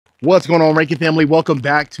What's going on, Rankin family? Welcome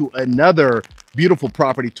back to another beautiful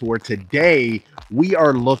property tour. Today, we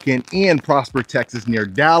are looking in Prosper, Texas, near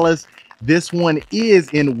Dallas. This one is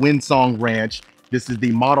in Windsong Ranch. This is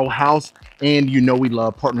the model house, and you know we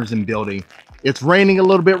love Partners in Building. It's raining a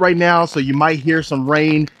little bit right now, so you might hear some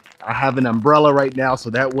rain. I have an umbrella right now,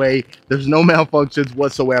 so that way there's no malfunctions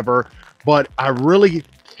whatsoever. But I really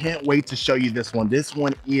can't wait to show you this one. This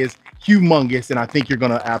one is humongous, and I think you're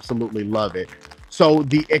gonna absolutely love it. So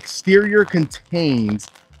the exterior contains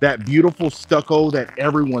that beautiful stucco that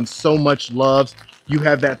everyone so much loves. You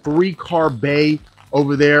have that 3-car bay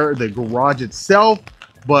over there, the garage itself,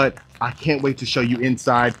 but I can't wait to show you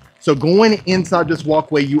inside. So going inside this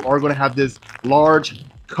walkway, you are going to have this large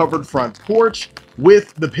covered front porch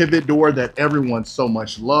with the pivot door that everyone so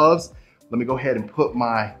much loves. Let me go ahead and put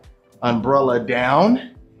my umbrella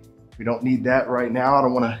down. We don't need that right now. I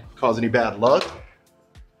don't want to cause any bad luck.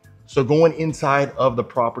 So going inside of the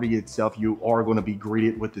property itself, you are going to be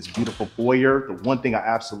greeted with this beautiful foyer. The one thing I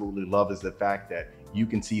absolutely love is the fact that you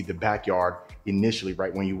can see the backyard initially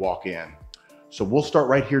right when you walk in. So we'll start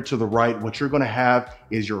right here to the right. What you're going to have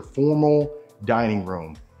is your formal dining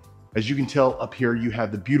room. As you can tell up here, you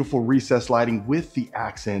have the beautiful recessed lighting with the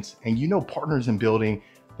accents. And you know, Partners in Building,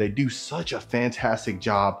 they do such a fantastic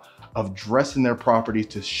job of dressing their properties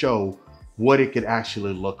to show what it could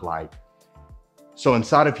actually look like. So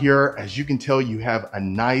inside of here, as you can tell, you have a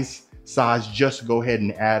nice size. Just go ahead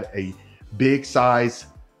and add a big size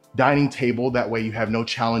dining table. That way you have no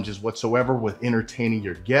challenges whatsoever with entertaining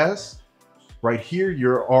your guests. Right here,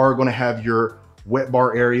 you are going to have your wet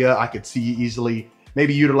bar area. I could see you easily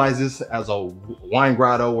maybe utilize this as a wine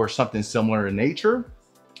grotto or something similar in nature.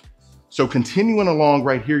 So continuing along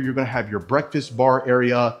right here, you're going to have your breakfast bar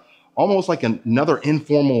area, almost like another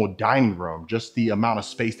informal dining room, just the amount of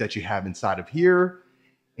space that you have inside of here.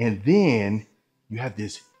 And then you have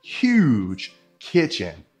this huge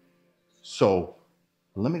kitchen. So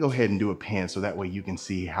let me go ahead and do a pan so that way you can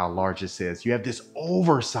see how large this is. You have this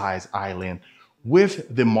oversized island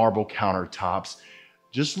with the marble countertops.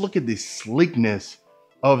 Just look at the sleekness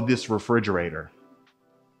of this refrigerator.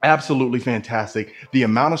 Absolutely fantastic. The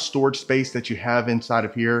amount of storage space that you have inside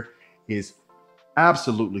of here is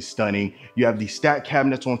absolutely stunning. You have the stack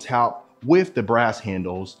cabinets on top with the brass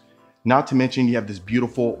handles. Not to mention you have this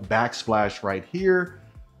beautiful backsplash right here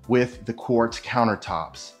with the quartz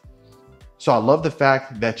countertops. So I love the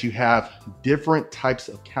fact that you have different types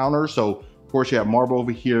of counters. So of course you have marble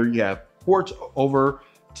over here, you have quartz over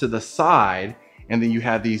to the side, and then you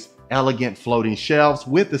have these elegant floating shelves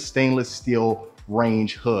with the stainless steel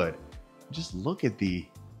range hood. Just look at the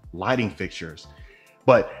lighting fixtures.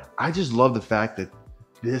 But I just love the fact that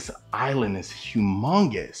this island is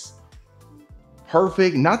humongous.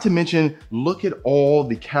 Perfect. Not to mention, look at all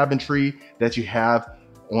the cabinetry that you have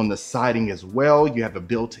on the siding as well. You have a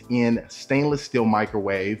built-in stainless steel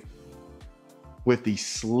microwave with the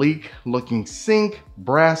sleek looking sink,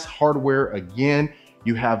 brass hardware again.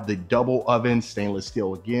 You have the double oven, stainless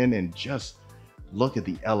steel again, and just look at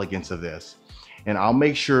the elegance of this. And I'll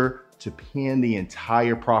make sure to pin the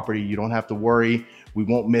entire property. You don't have to worry. We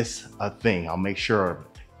won't miss a thing. I'll make sure of it.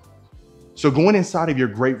 So going inside of your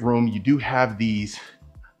great room, you do have these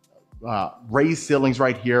raised ceilings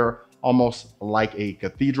right here, almost like a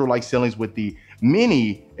cathedral-like ceilings with the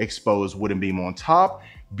mini exposed wooden beam on top.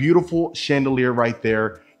 Beautiful chandelier right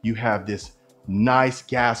there. You have this nice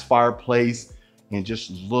gas fireplace, and just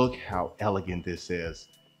look how elegant this is.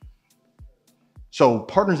 So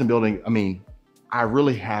Partners in Building, I mean, I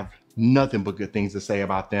really have nothing but good things to say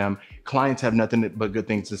about them. Clients have nothing but good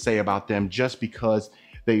things to say about them just because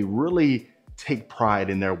they really take pride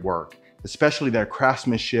in their work, especially their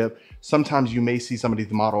craftsmanship. Sometimes you may see some of these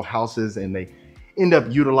model houses and they end up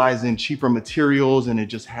utilizing cheaper materials and it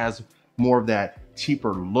just has more of that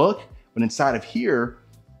cheaper look. But inside of here,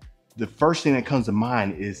 the first thing that comes to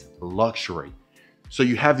mind is luxury. So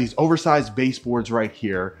you have these oversized baseboards right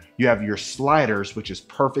here. You have your sliders, which is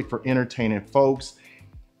perfect for entertaining folks.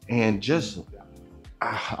 And just,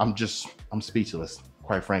 I'm speechless,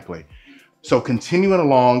 quite frankly. So continuing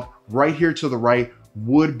along, right here to the right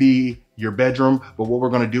would be your bedroom. But what we're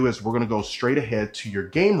gonna do is we're gonna go straight ahead to your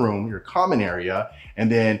game room, your common area,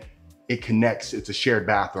 and then it connects, it's a shared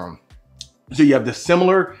bathroom. So you have the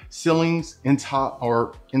similar ceilings in top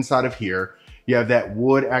or inside of here. You have that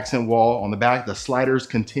wood accent wall on the back. The sliders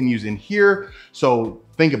continues in here. So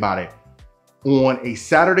think about it. On a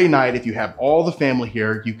Saturday night, if you have all the family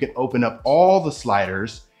here, you can open up all the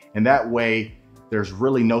sliders, and that way there's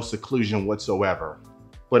really no seclusion whatsoever.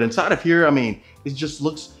 But inside of here, I mean, it just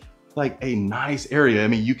looks like a nice area. I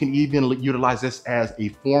mean, you can even utilize this as a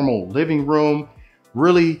formal living room.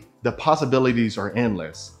 Really the possibilities are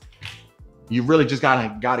endless. You really just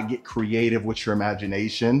gotta get creative with your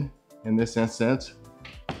imagination in this instance,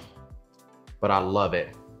 but I love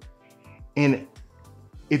it. And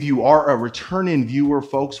if you are a returning viewer,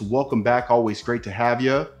 folks, welcome back. Always great to have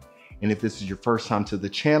you. And if this is your first time to the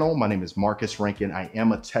channel, my name is Marcus Rankin. I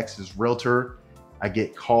am a Texas realtor. I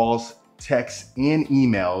get calls, texts, and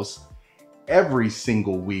emails every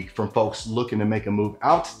single week from folks looking to make a move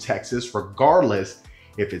out to Texas, regardless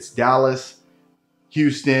if it's Dallas,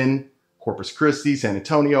 Houston, Corpus Christi, San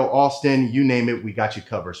Antonio, Austin, you name it, we got you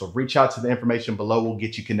covered. So reach out to the information below. We'll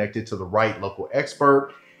get you connected to the right local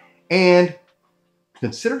expert. And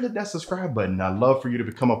consider hitting that subscribe button. I'd love for you to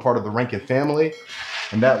become a part of the Rankin family.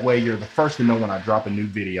 And that way you're the first to know when I drop a new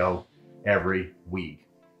video every week.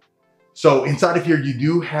 So inside of here, you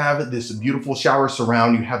do have this beautiful shower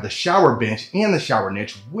surround. You have the shower bench and the shower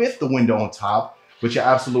niche with the window on top, which I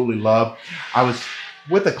absolutely love. I was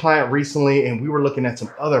with a client recently and we were looking at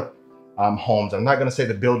some other homes. I'm not gonna say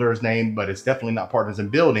the builder's name, but it's definitely not Partners in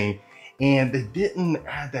Building. And they didn't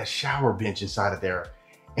add that shower bench inside of there.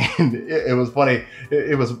 And it was funny.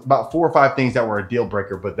 It was about 4 or 5 things that were a deal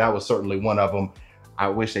breaker, but that was certainly one of them. I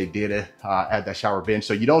wish they did add that shower bench.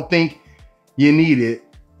 So you don't think you need it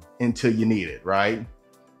until you need it, right?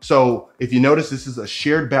 So if you notice, this is a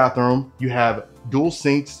shared bathroom. You have dual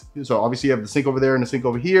sinks. So obviously you have the sink over there and the sink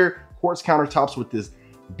over here, quartz countertops with this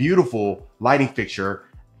beautiful lighting fixture,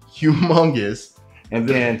 humongous. And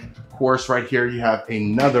then of course right here, you have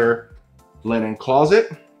another linen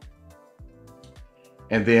closet.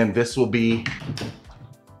 And then this will be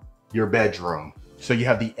your bedroom. So you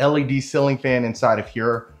have the LED ceiling fan inside of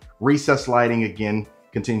here, recessed lighting again,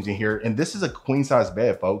 continues in here. And this is a queen size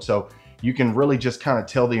bed, folks. So you can really just kind of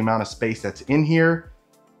tell the amount of space that's in here.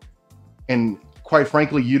 And quite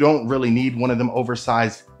frankly, you don't really need one of them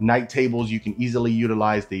oversized night tables. You can easily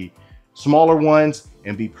utilize the smaller ones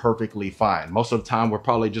and be perfectly fine. Most of the time, we're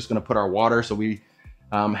probably just gonna put our water so we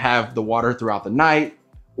have the water throughout the night,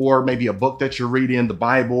 or maybe a book that you're reading, the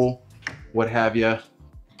Bible, what have you.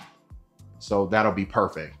 So that'll be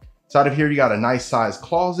perfect. Inside of here, you got a nice sized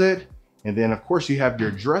closet. And then of course you have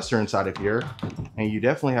your dresser inside of here, and you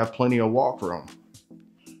definitely have plenty of walk room.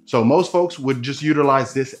 So most folks would just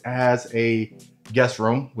utilize this as a guest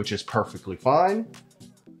room, which is perfectly fine.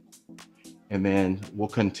 And then we'll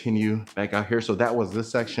continue back out here. So that was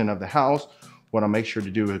this section of the house. What I'll make sure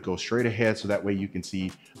to do is go straight ahead so that way you can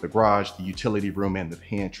see the garage, the utility room, and the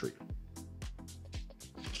pantry.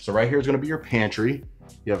 So right here is gonna be your pantry.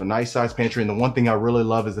 You have a nice size pantry. And the one thing I really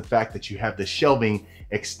love is the fact that you have the shelving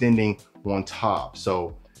extending on top.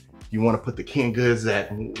 So you want to put the canned goods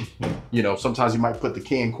that, you know, sometimes you might put the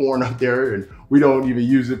canned corn up there and we don't even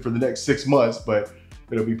use it for the next 6 months, but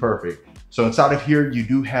it'll be perfect. So inside of here, you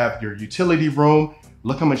do have your utility room.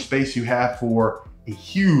 Look how much space you have for a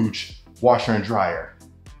huge washer and dryer.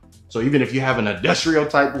 So even if you have an industrial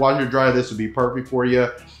type washer and dryer, this would be perfect for you.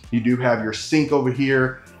 You do have your sink over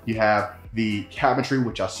here. You have the cabinetry,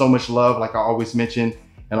 which I so much love, like I always mention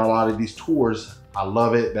in a lot of these tours. I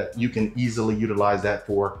love it that you can easily utilize that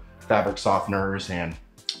for fabric softeners and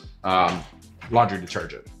laundry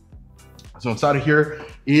detergent. So inside of here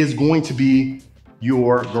is going to be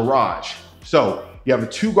your garage. So you have a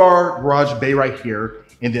 2-car garage bay right here.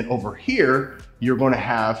 And then over here, you're going to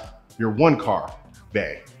have your 1-car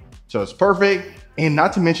bay. So it's perfect. And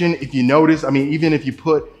not to mention, if you notice, I mean, even if you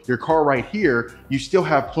put your car right here, you still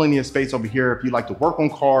have plenty of space over here if you like to work on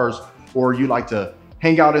cars or you like to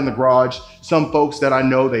hang out in the garage. Some folks that I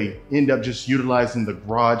know, they end up just utilizing the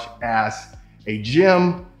garage as a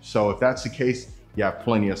gym. So if that's the case, you have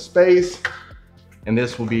plenty of space. And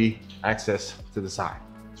this will be access to the side.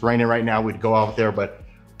 It's raining right now, we'd go out there, but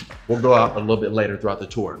we'll go out a little bit later throughout the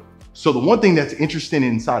tour. So the one thing that's interesting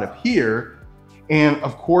inside of here, and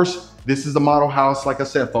of course, this is the model house. Like I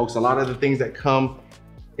said, folks, a lot of the things that come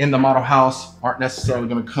in the model house aren't necessarily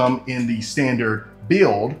gonna come in the standard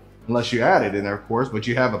build, unless you add it in there, of course, but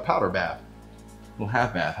you have a powder bath. A little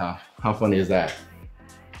half bath, huh? How funny is that?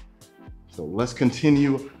 So let's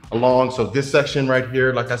continue along. So this section right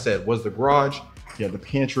here, like I said, was the garage. You have the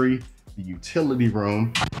pantry, the utility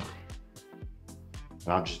room.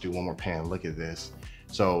 I'll just do one more pan, look at this.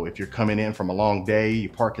 So if you're coming in from a long day, you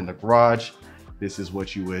park in the garage, this is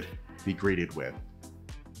what you would be greeted with.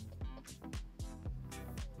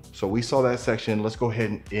 So we saw that section. Let's go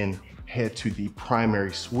ahead and head to the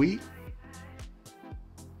primary suite.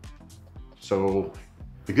 So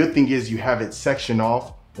the good thing is you have it sectioned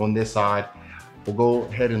off on this side. We'll go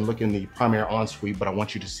ahead and look in the primary ensuite, but I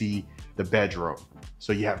want you to see the bedroom.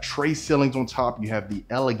 So you have tray ceilings on top. You have the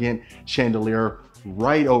elegant chandelier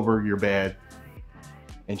right over your bed.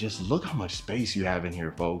 And just look how much space you have in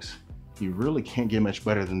here, folks. You really can't get much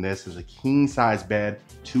better than this. There's a king size bed,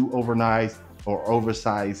 2 overnight or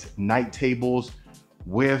oversized night tables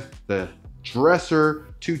with the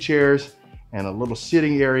dresser, 2 chairs, and a little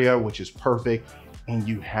sitting area, which is perfect. And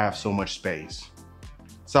you have so much space.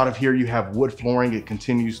 Inside of here, you have wood flooring. It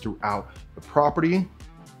continues throughout the property.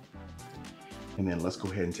 And then let's go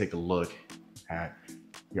ahead and take a look at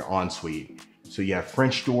your ensuite. So you have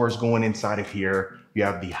French doors going inside of here. You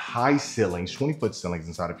have the high ceilings, 20-foot ceilings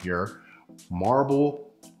inside of here.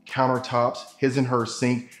 Marble countertops, his and her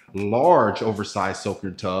sink, large oversized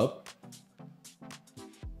soaker tub.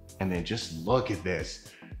 And then just look at this.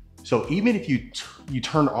 So even if you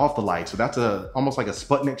turn off the lights, so that's almost like a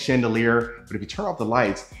Sputnik chandelier, but if you turn off the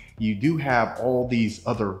lights, you do have all these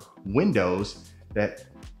other windows that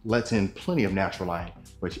lets in plenty of natural light,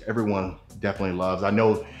 which everyone definitely loves. I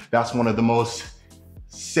know that's one of the most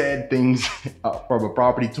said things from a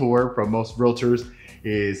property tour from most realtors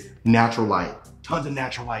is natural light. Tons of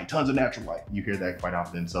natural light, tons of natural light. You hear that quite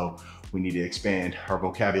often, so we need to expand our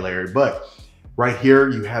vocabulary. But right here,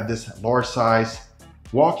 you have this large size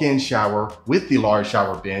walk-in shower with the large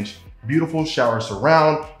shower bench, beautiful shower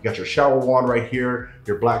surround. You got your shower wand right here,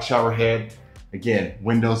 your black shower head. Again,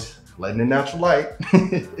 windows letting in natural light.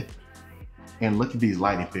 And look at these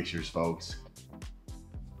lighting fixtures, folks.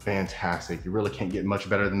 Fantastic. You really can't get much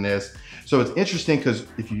better than this. So it's interesting because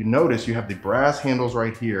if you notice, you have the brass handles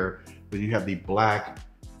right here, but you have the black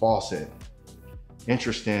faucet.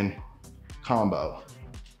 Interesting combo.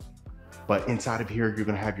 But inside of here, you're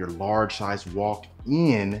gonna have your large size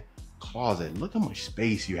walk-in closet. Look how much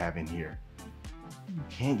space you have in here. You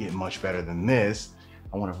can't get much better than this.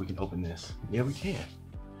 I wonder if we can open this. Yeah, we can.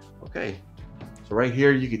 Okay, so right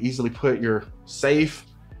here, you could easily put your safe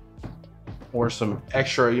or some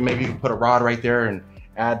extra, maybe you can put a rod right there and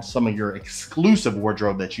add some of your exclusive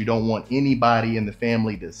wardrobe that you don't want anybody in the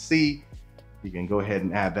family to see. You can go ahead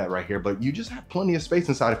and add that right here, but you just have plenty of space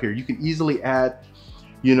inside of here. You can easily add,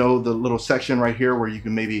 you know, the little section right here where you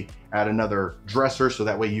can maybe add another dresser so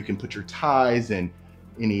that way you can put your ties and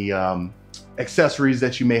any accessories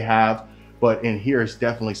that you may have. But in here, it's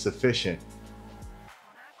definitely sufficient.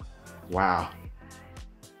 Wow.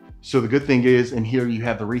 So the good thing is in here you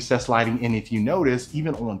have the recessed lighting, and if you notice,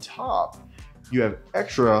 even on top, you have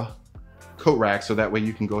extra coat racks so that way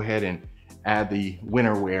you can go ahead and add the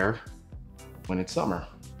winter wear when it's summer.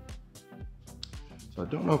 So I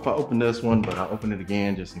don't know if I opened this one, but I'll open it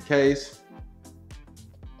again just in case.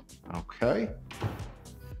 Okay.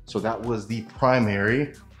 So that was the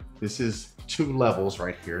primary. This is 2 levels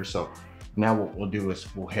right here. So now what we'll do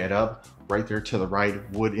is we'll head up. Right there to the right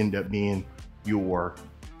would end up being your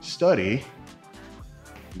study.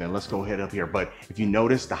 And then let's go ahead up here. But if you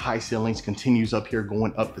notice, the high ceilings continues up here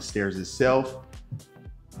going up the stairs itself.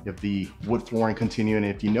 You have the wood flooring continuing.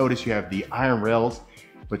 And if you notice, you have the iron rails,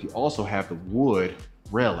 but you also have the wood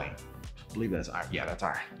railing. I believe that's iron. Yeah, that's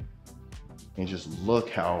iron. And just look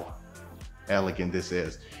how elegant this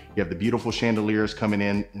is. You have the beautiful chandeliers coming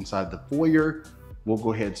in inside the foyer. We'll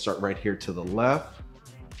go ahead and start right here to the left.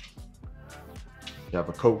 You have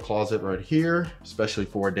a coat closet right here, especially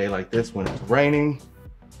for a day like this when it's raining.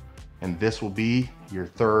 And this will be your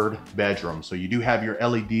 3rd bedroom. So you do have your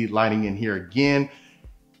LED lighting in here again.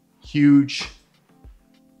 Huge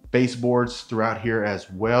baseboards throughout here as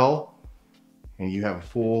well. And you have a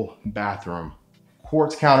full bathroom.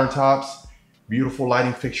 Quartz countertops, beautiful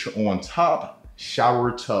lighting fixture on top,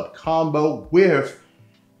 shower tub combo with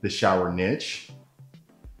the shower niche.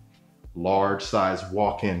 Large size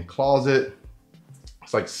walk-in closet.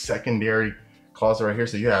 It's like secondary closet right here.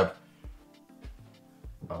 So you have,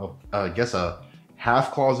 I guess a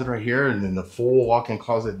half closet right here and then the full walk-in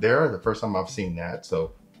closet there. The first time I've seen that.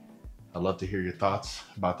 So I'd love to hear your thoughts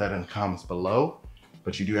about that in the comments below.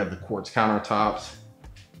 But you do have the quartz countertops.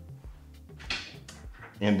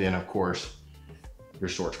 And then of course, your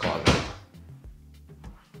storage closet.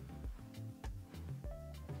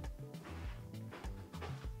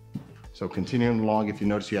 So continuing along, if you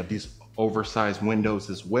notice, you have these oversized windows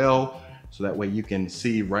as well. So that way you can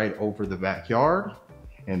see right over the backyard.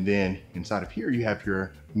 And then inside of here, you have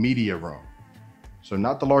your media room. So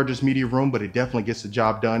not the largest media room, but it definitely gets the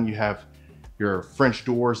job done. You have your French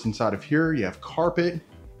doors inside of here. You have carpet,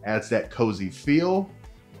 adds that cozy feel,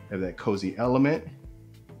 have that cozy element.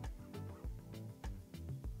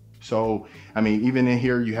 So, I mean, even in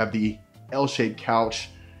here, you have the L-shaped couch.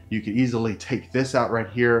 You could easily take this out right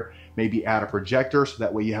here, maybe add a projector so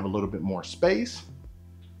that way you have a little bit more space.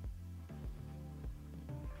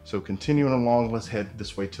 So continuing along, let's head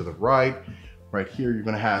this way to the right. Right here, you're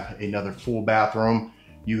gonna have another full bathroom.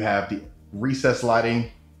 You have the recessed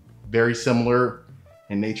lighting, very similar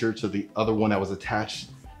in nature to the other one that was attached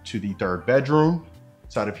to the third bedroom.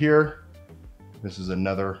 Inside of here, this is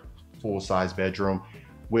another full-size bedroom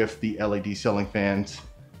with the LED ceiling fans.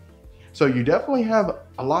 So you definitely have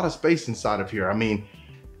a lot of space inside of here. I mean,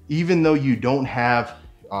 even though you don't have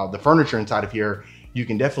the furniture inside of here, you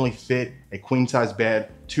can definitely fit a queen size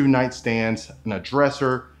bed, 2 nightstands, and a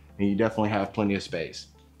dresser, and you definitely have plenty of space.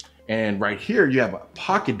 And right here, you have a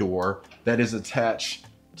pocket door that is attached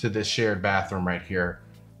to this shared bathroom right here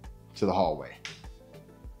to the hallway.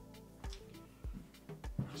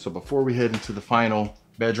 So before we head into the final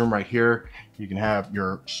bedroom right here, you can have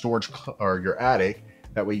your storage or your attic.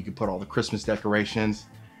 That way you can put all the Christmas decorations,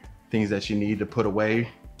 things that you need to put away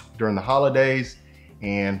during the holidays.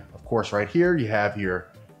 And of course, right here, you have your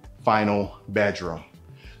final bedroom.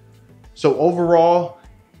 So overall,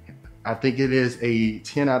 I think it is a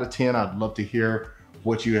 10 out of 10. I'd love to hear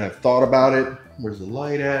what you have thought about it. Where's the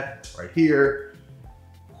light at? Right here.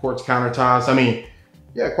 Quartz countertops. I mean,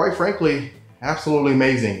 yeah, quite frankly, absolutely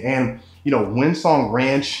amazing. And you know, Windsong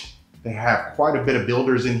Ranch, they have quite a bit of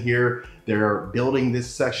builders in here. They're building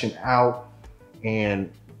this section out,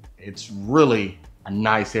 and it's really a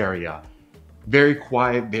nice area. Very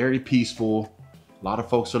quiet, very peaceful. A lot of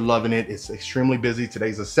folks are loving it. It's extremely busy.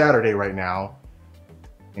 Today's a Saturday right now,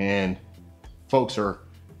 and folks are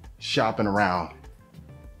shopping around.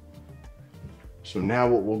 So now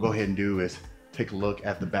what we'll go ahead and do is take a look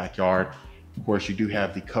at the backyard. Of course, you do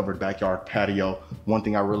have the covered backyard patio. One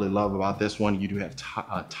thing I really love about this one, you do have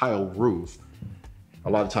a tile roof. A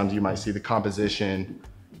lot of times you might see the composition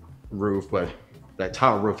roof, but that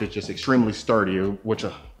tile roof is just extremely sturdy, which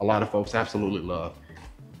a lot of folks absolutely love.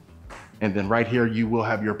 And then right here, you will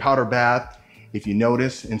have your powder bath. If you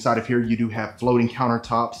notice, inside of here, you do have floating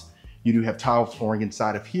countertops. You do have tile flooring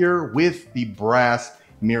inside of here with the brass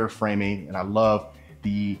mirror framing. And I love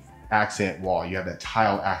the accent wall. You have that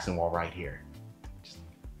tile accent wall right here.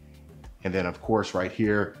 And then of course, right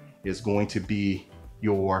here is going to be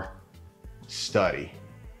your study.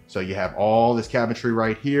 So you have all this cabinetry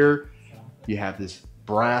right here. You have this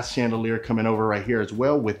brass chandelier coming over right here as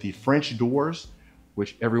well with the French doors,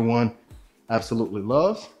 which everyone absolutely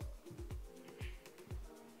loves.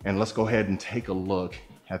 And let's go ahead and take a look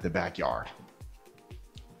at the backyard.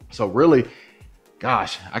 So really,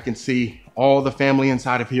 gosh, I can see all the family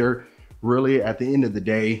inside of here. Really, at the end of the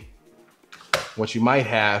day, what you might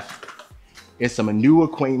have is some new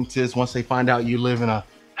acquaintances once they find out you live in a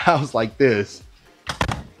house like this.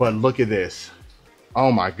 But look at this.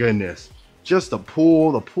 Oh my goodness. Just a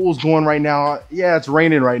pool. The pool's going right now. Yeah, it's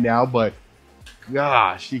raining right now, but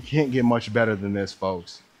gosh, you can't get much better than this,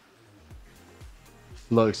 folks.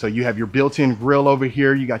 Look, so you have your built-in grill over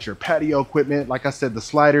here. You got your patio equipment. Like I said, the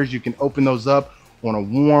sliders, you can open those up on a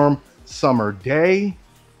warm summer day.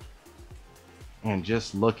 And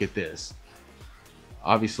just look at this.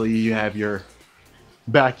 Obviously, you have your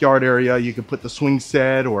backyard area. You can put the swing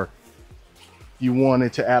set, or you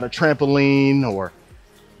wanted to add a trampoline, or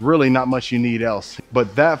really not much you need else.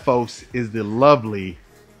 But that, folks, is the lovely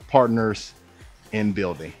Partners in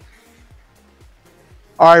Building.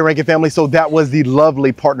 All right, Rankin family, so that was the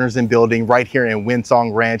lovely Partners in Building right here in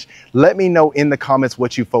Windsong Ranch. Let me know in the comments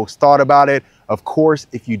what you folks thought about it. Of course,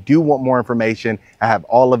 if you do want more information, I have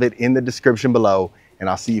all of it in the description below, and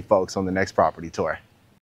I'll see you folks on the next property tour.